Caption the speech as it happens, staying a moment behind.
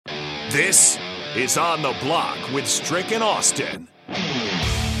This is On the Block with Strick and Austin.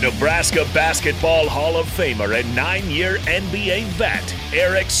 Nebraska Basketball Hall of Famer and 9-year NBA vet,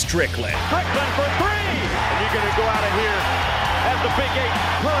 Eric Strickland. Strickland for three! And you're going to go out of here as the Big 8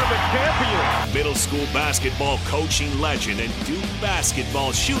 tournament champion. Middle school basketball coaching legend and Duke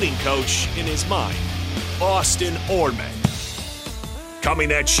basketball shooting coach in his mind, Austin Orman.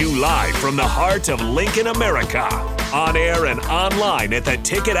 Coming at you live from the heart of Lincoln, America. On air and online at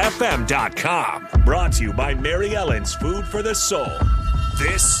theticketfm.com. Brought to you by Mary Ellen's Food for the Soul.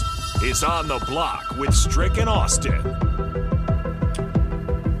 This is On the Block with Strick and Austin.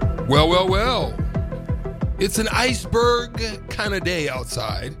 Well. It's an iceberg kind of day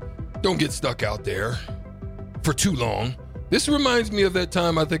outside. Don't get stuck out there for too long. This reminds me of that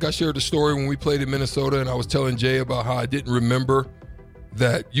time I think I shared a story when we played in Minnesota and I was telling Jay about how I didn't remember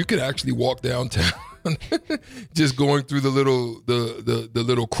that you could actually walk downtown just going through the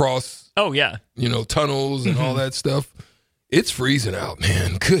little cross. Oh, yeah. Tunnels and all that stuff. It's freezing out,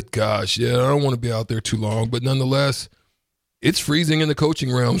 man. Good gosh. Yeah, I don't want to be out there too long. But nonetheless, it's freezing in the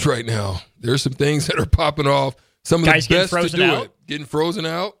coaching realms right now. There's some things that are popping off. Some of Guys the best to do out. it. Getting frozen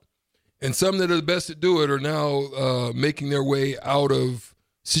out. And some that are the best to do it are now making their way out of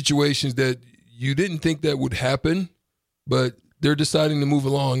situations that you didn't think that would happen. But they're deciding to move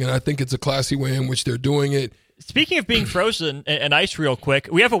along. And I think it's a classy way in which they're doing it. Speaking of being frozen and ice real quick,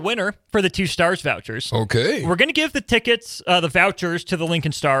 we have a winner for the 2 Stars vouchers. Okay. We're going to give the tickets, the vouchers to the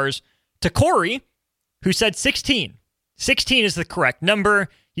Lincoln Stars to Corey, who said 16. 16 is the correct number.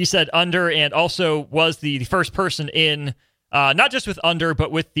 He said under and also was the first person in, not just with under,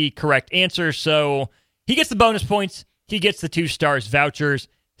 but with the correct answer. So he gets the bonus points. He gets the 2 Stars vouchers.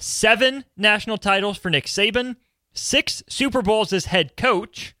 7 national titles for Nick Saban. 6 Super Bowls as head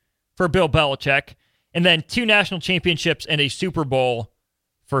coach for Bill Belichick. And then 2 national championships and a Super Bowl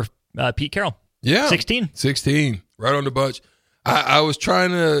for Pete Carroll. Yeah. 16. Right on the bunch. I was trying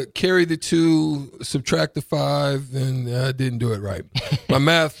to carry the 2, subtract the 5, and I didn't do it right. My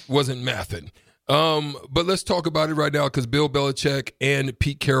math wasn't mathing. But let's talk about it right now because Bill Belichick and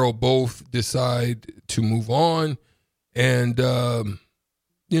Pete Carroll both decide to move on. And,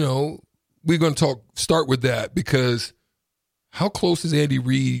 we're going to start with that because how close is Andy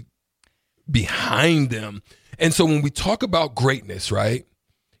Reid behind them? And so when we talk about greatness, right,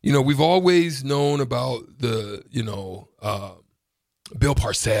 we've always known about the, Bill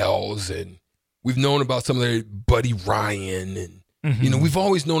Parcells, and we've known about some of their Buddy Ryan, and, we've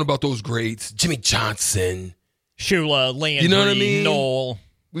always known about those greats, Jimmy Johnson. Shula, Landry, you know what I mean? Noel.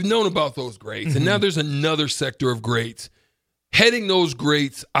 We've known about those greats, and now there's another sector of greats. Heading those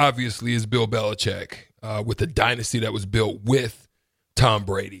greats, obviously, is Bill Belichick with the dynasty that was built with Tom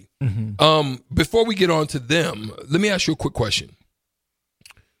Brady. Before we get on to them, let me ask you a quick question.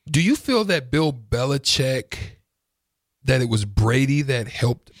 Do you feel that Bill Belichick, that it was Brady that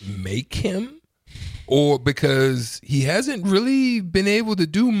helped make him? Or because he hasn't really been able to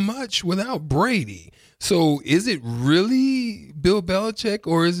do much without Brady? So is it really Bill Belichick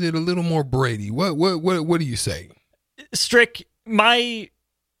or is it a little more Brady? What do you say? Strick, my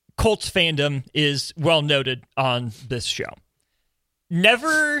Colts fandom is well noted on this show.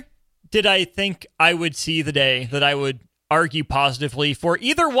 Never did I think I would see the day that I would argue positively for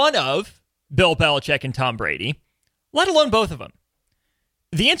either one of Bill Belichick and Tom Brady, let alone both of them.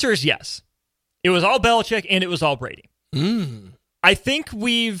 The answer is yes. It was all Belichick and it was all Brady. I think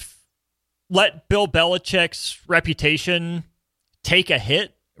we've let Bill Belichick's reputation take a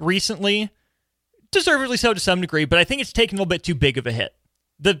hit recently. Deservedly so to some degree, but I think it's taken a little bit too big of a hit.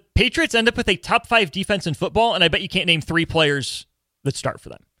 The Patriots end up with a top 5 defense in football, and I bet you can't name 3 players that start for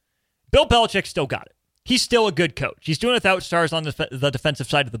them. Bill Belichick still got it. He's still a good coach. He's doing it without stars on the defensive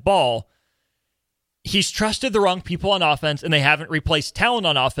side of the ball. He's trusted the wrong people on offense, and they haven't replaced talent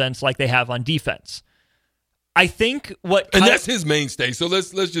on offense like they have on defense. I think and that's his mainstay. So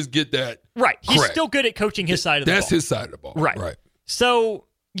let's just get that right. He's correct. Still good at coaching his side of the ball. That's his side of the ball. Right. So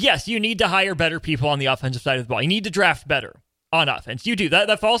yes, you need to hire better people on the offensive side of the ball. You need to draft better on offense. You do.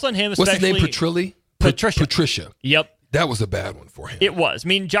 That falls on him, especially. What's his name? Patricia. Yep. That was a bad one for him. It was. I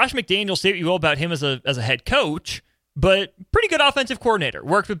mean, Josh McDaniels, say what you will about him as a head coach, but pretty good offensive coordinator.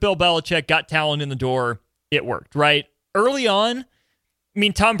 Worked with Bill Belichick, got talent in the door. It worked, right? Early on, I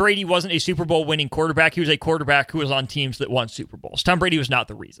mean, Tom Brady wasn't a Super Bowl winning quarterback. He was a quarterback who was on teams that won Super Bowls. Tom Brady was not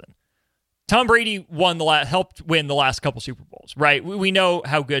the reason. Tom Brady helped win the last couple Super Bowls, right? We know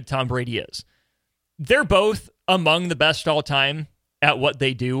how good Tom Brady is. They're both among the best all time at what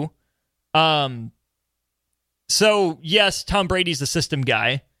they do. So, yes, Tom Brady's the system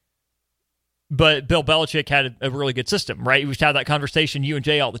guy. But Bill Belichick had a really good system, right? We've had that conversation, you and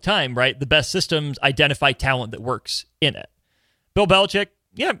Jay, all the time, right? The best systems identify talent that works in it. Bill Belichick,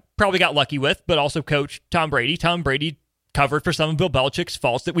 probably got lucky with, but also coached Tom Brady. Tom Brady covered for some of Bill Belichick's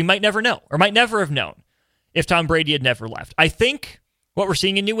faults that we might never know or might never have known if Tom Brady had never left. I think what we're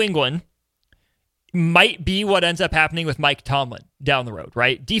seeing in New England might be what ends up happening with Mike Tomlin down the road,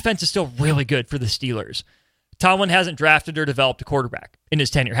 right? Defense is still really good for the Steelers. Tomlin hasn't drafted or developed a quarterback in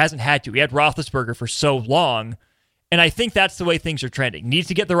his tenure. Hasn't had to. He had Roethlisberger for so long. And I think that's the way things are trending. Needs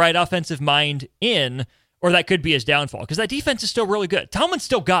to get the right offensive mind in, or that could be his downfall, because that defense is still really good. Tomlin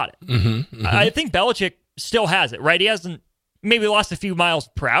still got it. I think Belichick still has it, right? He hasn't maybe lost a few miles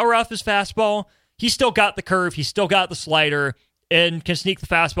per hour off his fastball. He's still got the curve. He's still got the slider and can sneak the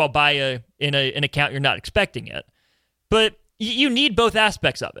fastball by in a count you're not expecting it. But you need both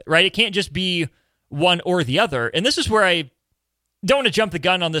aspects of it, right? It can't just be one or the other. And this is where I don't want to jump the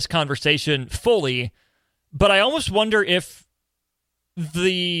gun on this conversation fully, but I almost wonder if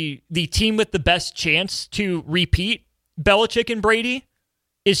the team with the best chance to repeat Belichick and Brady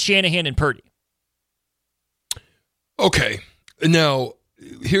is Shanahan and Purdy. Okay. Now,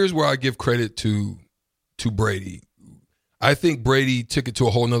 here's where I give credit to Brady. I think Brady took it to a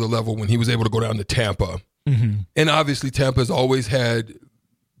whole nother level when he was able to go down to Tampa. And obviously Tampa has always had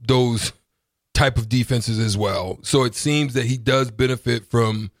those type of defenses as well. So it seems that he does benefit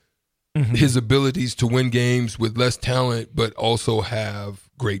from his abilities to win games with less talent, but also have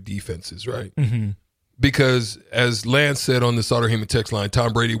great defenses, right? Because as Lance said on the Sauter Heyman text line,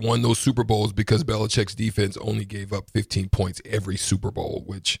 Tom Brady won those Super Bowls because Belichick's defense only gave up 15 points every Super Bowl,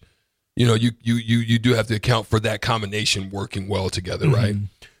 which, you do have to account for that combination working well together, right?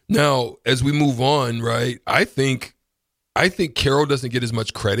 Now, as we move on, right, I think Carroll doesn't get as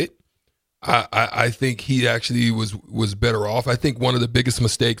much credit. I think he actually was better off. I think one of the biggest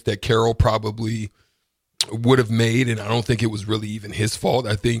mistakes that Carroll probably would have made, and I don't think it was really even his fault.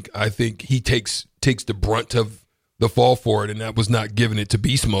 I think he takes the brunt of the fall for it, and that was not giving it to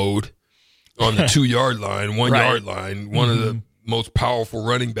beast mode on the 2-yard line, 1 yard line, one of the most powerful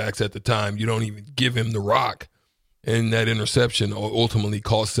running backs at the time. You don't even give him the rock, and that interception ultimately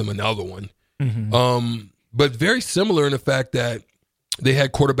cost him another one. But very similar in the fact that they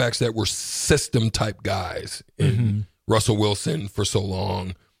had quarterbacks that were system-type guys in Russell Wilson for so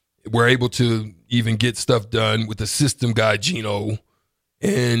long. Were able to even get stuff done with the system guy, Geno.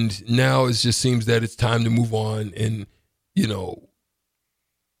 And now it just seems that it's time to move on. And,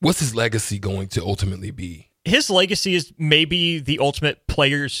 what's his legacy going to ultimately be? His legacy is maybe the ultimate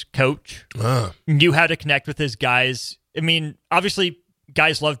player's coach. Knew how to connect with his guys. I mean, obviously,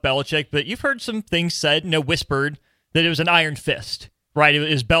 guys love Belichick, but you've heard some things said, whispered, that it was an iron fist. Right, it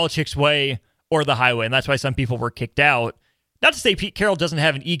was Belichick's way or the highway, and that's why some people were kicked out. Not to say Pete Carroll doesn't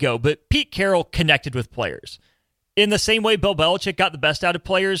have an ego, but Pete Carroll connected with players. In the same way Bill Belichick got the best out of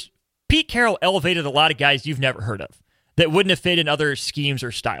players, Pete Carroll elevated a lot of guys you've never heard of that wouldn't have fit in other schemes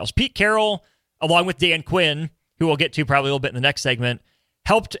or styles. Pete Carroll, along with Dan Quinn, who we'll get to probably a little bit in the next segment,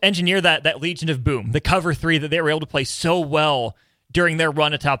 helped engineer that Legion of Boom, the cover 3 that they were able to play so well during their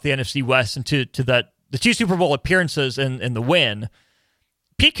run atop the NFC West and to the 2 Super Bowl appearances and the win.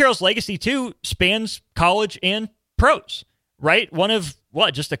 Pete Carroll's legacy, too, spans college and pros, right? One of,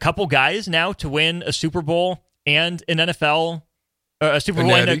 just a couple guys now to win a Super Bowl and an NFL, a Super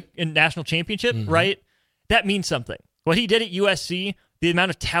Bowl and a national championship, right? That means something. What he did at USC, the amount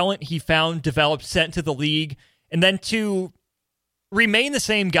of talent he found, developed, sent to the league, and then to remain the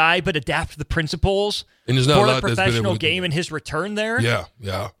same guy but adapt the principles for the professional game and his return there. Yeah.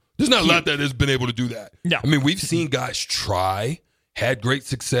 There's not a lot that has been able to do that. No. I mean, we've seen guys try, had great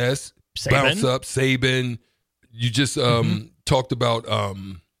success, bounce up, Saban. You just talked about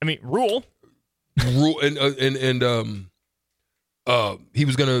Rule and he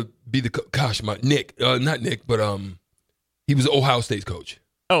was gonna be he was Ohio State's coach.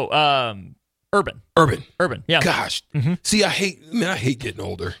 Urban. Yeah. Gosh. See, I hate getting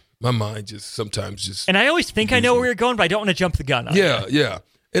older. My mind just sometimes and I always think I know where you're going, but I don't want to jump the gun on it. Yeah.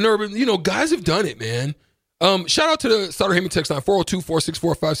 And Urban, guys have done it, man. Shout out to the Sauter Heyman text line,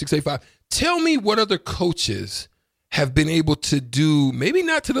 402-464-5685. Tell me what other coaches have been able to do, maybe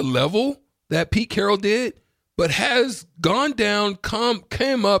not to the level that Pete Carroll did, but has gone down,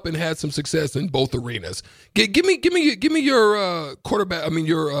 came up, and had some success in both arenas. Give me your quarterback.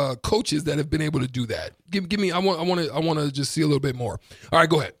 Your coaches that have been able to do that. Give me. I want to just see a little bit more. All right,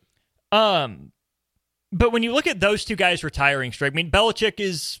 go ahead. But when you look at those two guys retiring straight, Belichick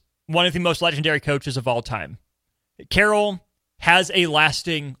is one of the most legendary coaches of all time. Carroll has a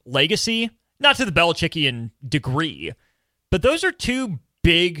lasting legacy, not to the Belichickian degree, but those are two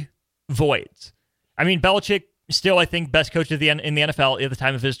big voids. I mean, Belichick still, I think, best coach in the NFL at the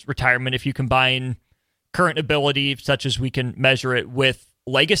time of his retirement. If you combine current ability, such as we can measure it, with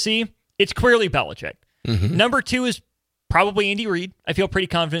legacy, it's clearly Belichick. Mm-hmm. Number 2 is probably Andy Reid. I feel pretty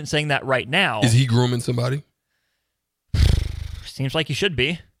confident saying that right now. Is he grooming somebody? Seems like he should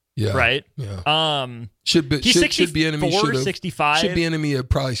be. Yeah. Right? Yeah. He's 64, 65. Should be enemy had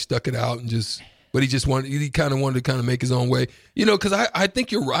probably stuck it out and just, but he kind of wanted to make his own way. Because I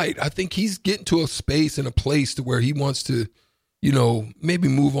think you're right. I think he's getting to a space and a place to where he wants to, maybe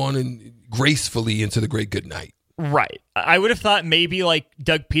move on and gracefully into the great good night. Right. I would have thought maybe like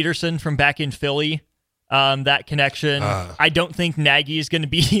Doug Peterson from back in Philly, that connection. I don't think Nagy is going to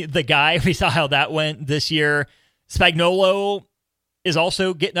be the guy. We saw how that went this year. Spagnuolo is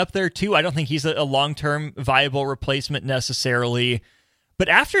also getting up there too. I don't think he's a long-term viable replacement necessarily. But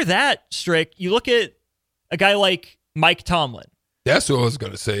after that, Strick, you look at a guy like Mike Tomlin. That's what I was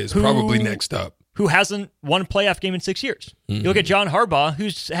going to say is probably next up. Who hasn't won a playoff game in 6 years. Mm-hmm. You look at John Harbaugh,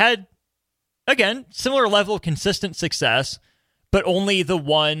 who's had, again, similar level of consistent success, but only the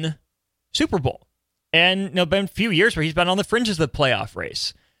one Super Bowl. And been a few years where he's been on the fringes of the playoff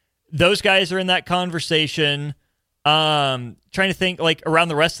race. Those guys are in that conversation. Trying to think like around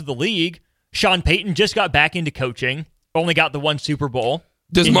the rest of the league. Sean Payton just got back into coaching, only got the one Super Bowl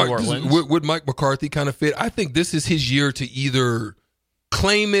in New Orleans. Would Mike McCarthy kind of fit? I think this is his year to either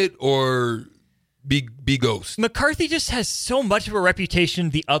claim it or be ghost. McCarthy just has so much of a reputation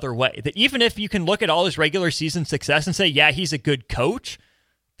the other way that even if you can look at all his regular season success and say, yeah, he's a good coach,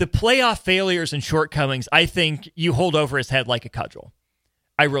 the playoff failures and shortcomings, I think you hold over his head like a cudgel.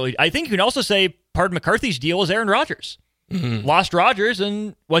 I think you can also say part of McCarthy's deal is Aaron Rodgers. Mm-hmm. Lost Rodgers,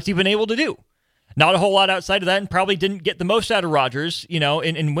 and what's he been able to do? Not a whole lot outside of that, and probably didn't get the most out of Rodgers,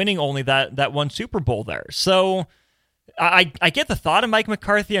 in winning only that one Super Bowl there. So I get the thought of Mike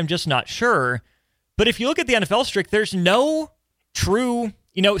McCarthy. I'm just not sure. But if you look at the NFL, Strick, there's no true,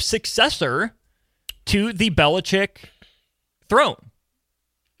 successor to the Belichick throne.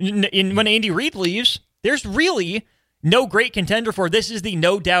 When Andy Reid leaves, there's really no great contender for this is the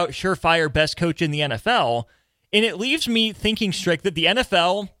no doubt surefire best coach in the NFL. And it leaves me thinking, Strick, that the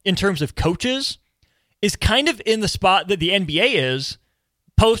NFL, in terms of coaches, is kind of in the spot that the NBA is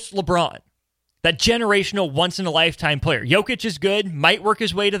post-LeBron. That generational, once-in-a-lifetime player. Jokic is good, might work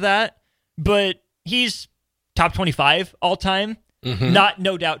his way to that, but he's top 25 all-time, not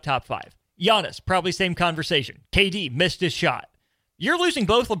no doubt top 5. Giannis, probably same conversation. KD missed his shot. You're losing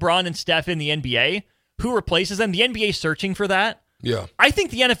both LeBron and Steph in the NBA. Who replaces them? The NBA is searching for that. Yeah. I think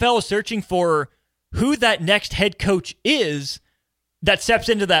the NFL is searching for who that next head coach is that steps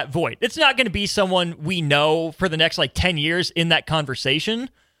into that void. It's not going to be someone we know for the next 10 years in that conversation,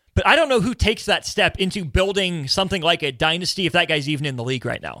 but I don't know who takes that step into building something like a dynasty if that guy's even in the league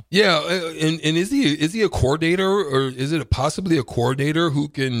right now. Yeah, and is he a coordinator, or is it possibly a coordinator who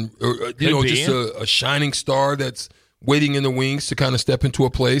can, or just a shining star that's waiting in the wings to kind of step into a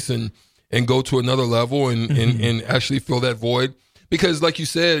place and go to another level and actually fill that void? Because like you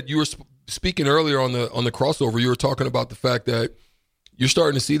said, you were speaking earlier on the crossover, you were talking about the fact that you're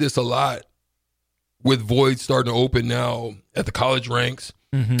starting to see this a lot with voids starting to open now at the college ranks.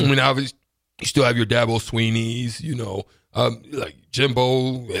 Mm-hmm. I mean, obviously, you still have your Dabo Sweeneys, like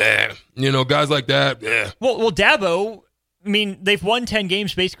Jimbo, guys like that. Yeah. Well, Dabo, I mean, they've won 10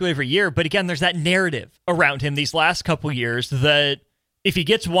 games basically every year, but again, there's that narrative around him these last couple years that if he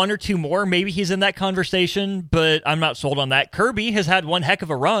gets one or two more, maybe he's in that conversation, but I'm not sold on that. Kirby has had one heck of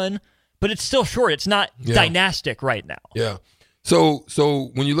a run, but it's still short. It's not dynastic right now. Yeah. So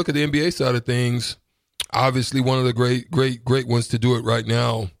when you look at the NBA side of things, obviously one of the great ones to do it right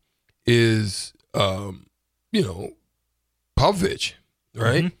now is, Popovich,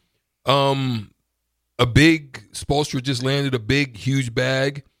 right? Mm-hmm. A big Spoelstra just landed a big, huge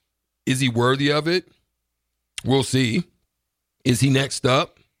bag. Is he worthy of it? We'll see. Is he next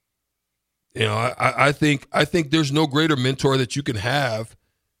up? I think there's no greater mentor that you can have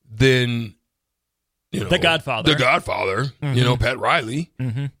than the Godfather. Mm-hmm. Pat Riley.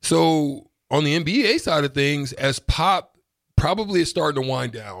 Mm-hmm. So on the NBA side of things, as Pop probably is starting to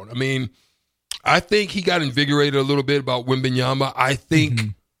wind down. I mean, I think he got invigorated a little bit about Wembanyama. I think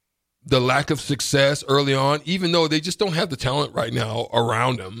the lack of success early on, even though they just don't have the talent right now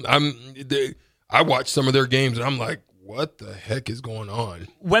around him. I watched some of their games and I'm like, what the heck is going on?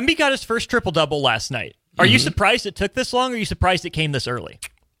 Wemby got his first triple-double last night. Are you surprised it took this long, or are you surprised it came this early?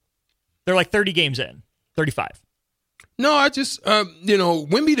 They're like 30 games in, 35. No, I just,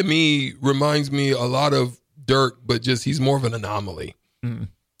 Wemby to me reminds me a lot of Dirk, but just he's more of an anomaly. Mm.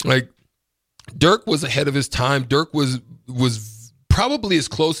 Like, Dirk was ahead of his time. Dirk was probably as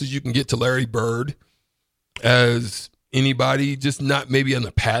close as you can get to Larry Bird as anybody, just not maybe on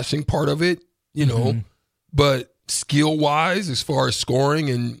the passing part of it, but skill-wise, as far as scoring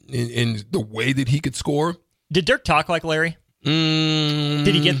and the way that he could score. Did Dirk talk like Larry? Did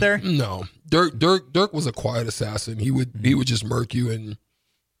he get there? No. Dirk was a quiet assassin. He would just murk you and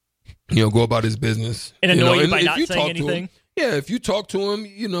go about his business and annoy you by not saying anything. Yeah, if you talk to him,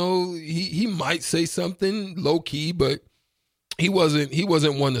 he might say something low key, but he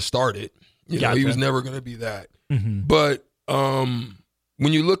wasn't one to start it. Gotcha. He was never going to be that. Mm-hmm. But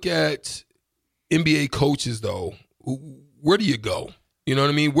when you look at NBA coaches, though, where do you go? You know what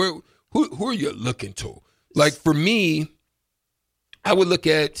I mean? Who are you looking to? Like for me, I would look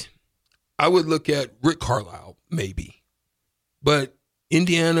at Rick Carlisle maybe, but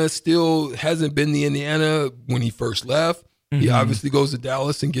Indiana still hasn't been the Indiana when he first left. Mm-hmm. He obviously goes to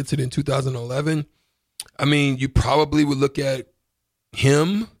Dallas and gets it in 2011. I mean, you probably would look at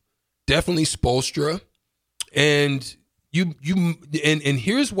him, definitely Spoelstra, and and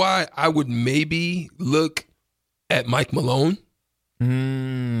here's why I would maybe look at Mike Malone.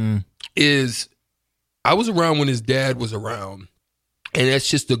 Is I was around when his dad was around, and that's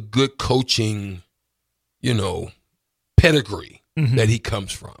just a good coaching, pedigree that he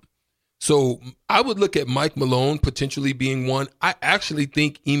comes from. So I would look at Mike Malone potentially being one. I actually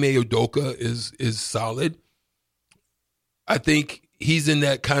think Ime Udoka is solid. I think he's in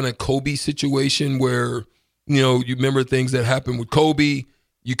that kind of Kobe situation where, you remember things that happened with Kobe.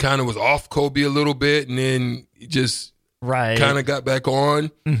 You kind of was off Kobe a little bit, and then you just kind of got back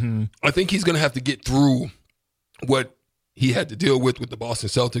on. Mm-hmm. I think he's going to have to get through what he had to deal with the Boston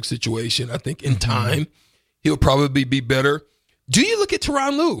Celtics situation. I think in time, he'll probably be better. Do you look at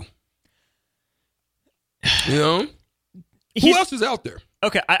Tyronn Lue? Who else is out there?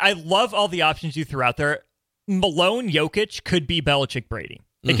 Okay, I love all the options you threw out there. Malone, Jokic could be Belichick, Brady.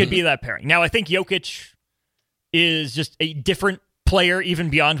 It could be that pairing. Now, I think Jokic is just a different player, even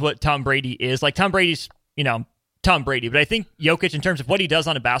beyond what Tom Brady is. Like, Tom Brady's, Tom Brady. But I think Jokic, in terms of what he does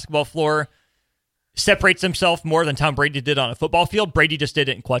on a basketball floor, separates himself more than Tom Brady did on a football field. Brady just did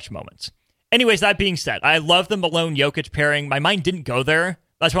it in clutch moments. Anyways, that being said, I love the Malone-Jokic pairing. My mind didn't go there.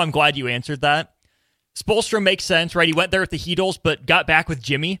 That's why I'm glad you answered that. Spoelstra makes sense, right? He went there with the Heatles, but got back with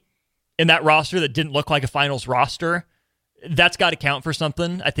Jimmy in that roster that didn't look like a finals roster. That's got to count for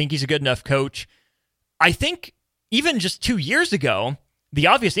something. I think he's a good enough coach. I think even just 2 years ago, the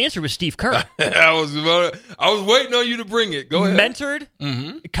obvious answer was Steve Kerr. I was waiting on you to bring it. Go ahead.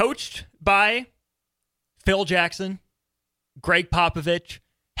 Mentored, coached by Phil Jackson, Greg Popovich,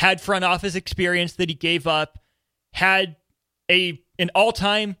 had front office experience that he gave up, had an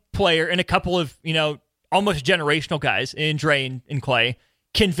all-time player and a couple of, almost generational guys in Dre and Clay,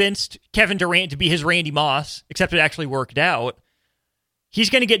 convinced Kevin Durant to be his Randy Moss, except it actually worked out. He's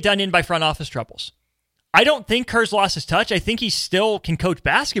going to get done in by front office troubles. I don't think Kerr's lost his touch. I think he still can coach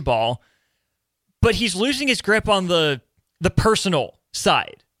basketball, but he's losing his grip on the personal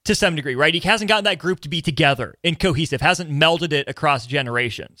side to some degree, right? He hasn't gotten that group to be together and cohesive, hasn't melded it across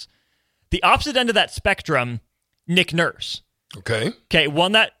generations. The opposite end of that spectrum, Nick Nurse. Okay,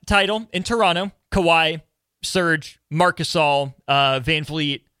 won that title in Toronto. Kawhi, Serge, Marc Gasol, Van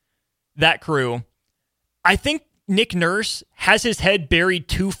Vliet, that crew. I think Nick Nurse has his head buried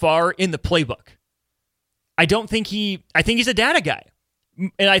too far in the playbook. I think he's a data guy.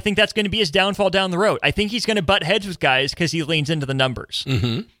 And I think that's going to be his downfall down the road. I think he's going to butt heads with guys because he leans into the numbers.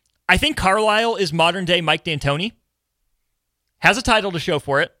 Mm-hmm. I think Carlisle is modern day Mike D'Antoni. Has a title to show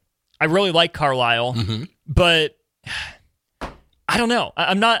for it. I really like Carlisle, but I don't know.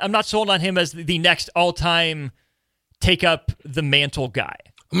 I'm not sold on him as the next all-time take up the mantle guy.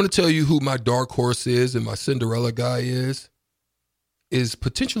 I'm going to tell you who my dark horse is and my Cinderella guy is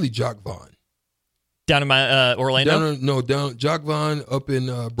potentially Jacques Vaughn. Down in my Orlando? Down Jacques Vaughn up in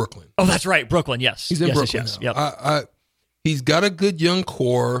Brooklyn. Oh, that's right. Brooklyn, yes. He's in Brooklyn now. Yep. He's got a good young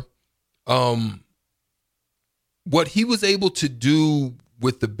core. What he was able to do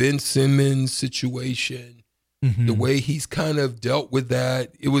with the Ben Simmons situation, the way he's kind of dealt with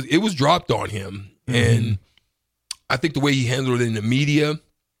that, it was dropped on him. And I think the way he handled it in the media,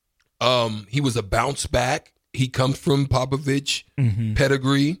 he was a bounce back. He comes from Popovich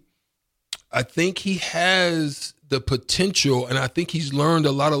pedigree. I think he has the potential, and I think he's learned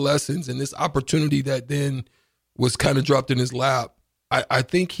a lot of lessons, and this opportunity that then was kind of dropped in his lap, I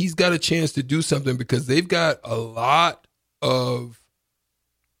think he's got a chance to do something because they've got a lot of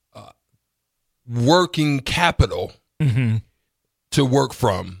working capital to work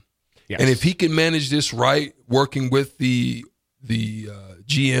from. Yes. And if he can manage this right, working with the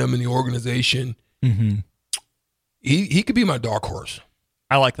GM and the organization, he could be my dark horse.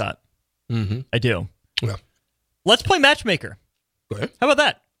 I like that. Mm-hmm. I do. Yeah. Let's play matchmaker. Go ahead. How about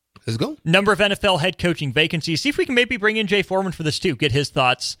that? Let's go. Number of NFL head coaching vacancies. See if we can maybe bring in Jay Foreman for this too. Get his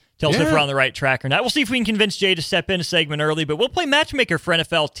thoughts. Tell us if we're on the right track or not. We'll see if we can convince Jay to step in a segment early, but we'll play matchmaker for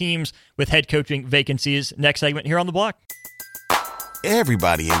NFL teams with head coaching vacancies. Next segment here on The Block.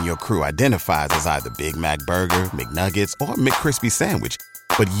 Everybody in your crew identifies as either Big Mac Burger, McNuggets, or McCrispy Sandwich.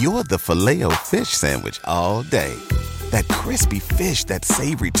 But you're the Filet-O-Fish Sandwich all day. That crispy fish, that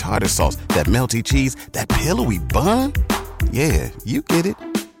savory tartar sauce, that melty cheese, that pillowy bun. Yeah, you get it.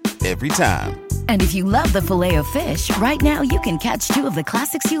 Every time. And if you love the Filet-O-Fish, right now you can catch 2 of the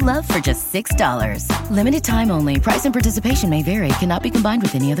classics you love for just $6. Limited time only. Price and participation may vary. Cannot be combined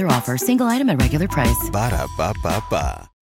with any other offer. Single item at regular price. Ba-da-ba-ba-ba.